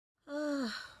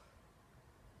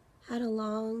Had a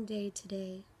long day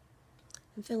today.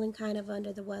 I'm feeling kind of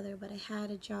under the weather, but I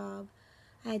had a job.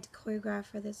 I had to choreograph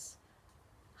for this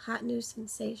hot new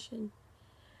sensation.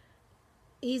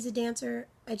 He's a dancer.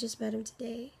 I just met him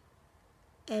today.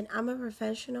 And I'm a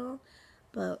professional,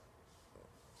 but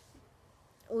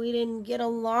we didn't get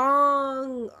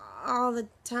along all the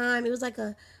time. It was like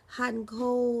a hot and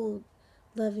cold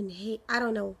love and hate. I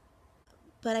don't know.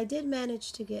 But I did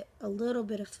manage to get a little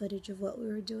bit of footage of what we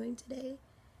were doing today,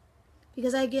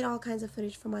 because I get all kinds of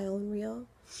footage from my own reel.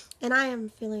 And I am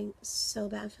feeling so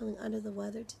bad. I'm feeling under the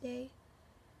weather today.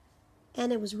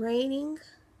 And it was raining.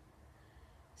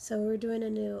 So we're doing a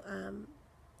new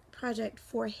project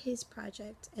for his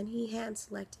project. And he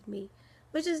hand-selected me,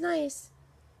 which is nice.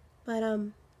 But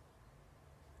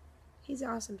he's an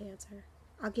awesome dancer.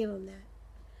 I'll give him that.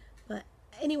 But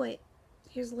anyway,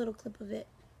 here's a little clip of it.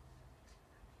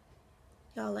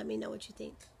 Y'all let me know what you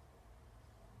think.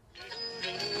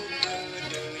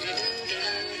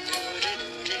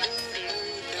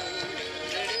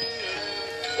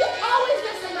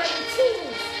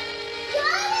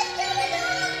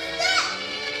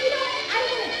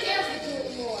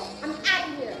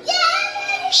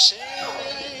 Singing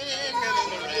in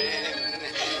the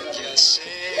rain, just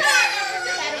singing in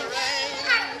the rain.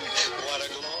 What a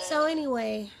glory. So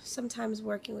anyway, sometimes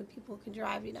working with people can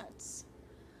drive you nuts.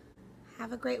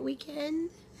 Have a great weekend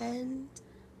and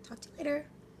talk to you later.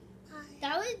 Bye.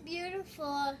 That was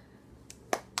beautiful.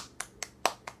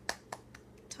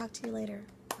 Talk to you later.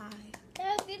 Bye.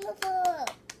 That was beautiful.